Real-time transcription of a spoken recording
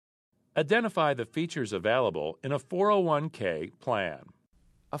Identify the features available in a 401k plan.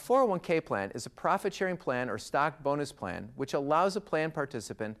 A 401k plan is a profit-sharing plan or stock bonus plan which allows a plan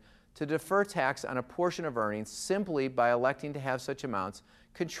participant to defer tax on a portion of earnings simply by electing to have such amounts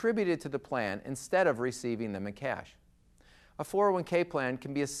contributed to the plan instead of receiving them in cash. A 401k plan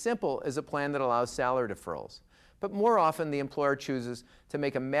can be as simple as a plan that allows salary deferrals, but more often the employer chooses to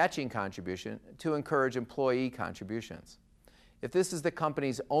make a matching contribution to encourage employee contributions. If this is the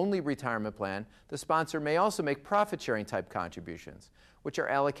company's only retirement plan, the sponsor may also make profit-sharing type contributions, which are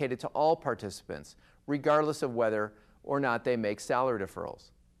allocated to all participants, regardless of whether or not they make salary deferrals.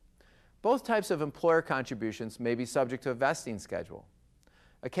 Both types of employer contributions may be subject to a vesting schedule.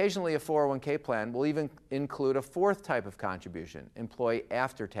 Occasionally, a 401k plan will even include a fourth type of contribution, employee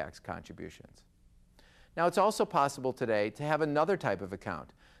after-tax contributions. Now, it's also possible today to have another type of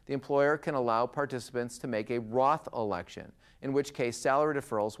account. The employer can allow participants to make a Roth election, in which case salary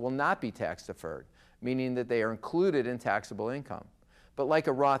deferrals will not be tax deferred, meaning that they are included in taxable income. But like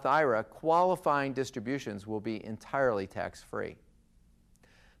a Roth IRA, qualifying distributions will be entirely tax-free.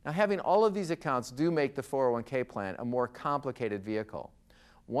 Now, having all of these accounts do make the 401k plan a more complicated vehicle.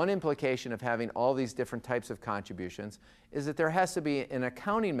 One implication of having all these different types of contributions is that there has to be an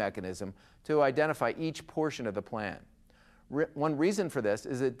accounting mechanism to identify each portion of the plan. One reason for this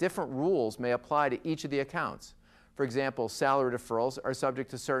is that different rules may apply to each of the accounts. For example, salary deferrals are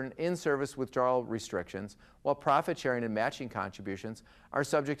subject to certain in-service withdrawal restrictions, while profit sharing and matching contributions are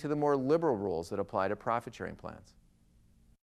subject to the more liberal rules that apply to profit sharing plans.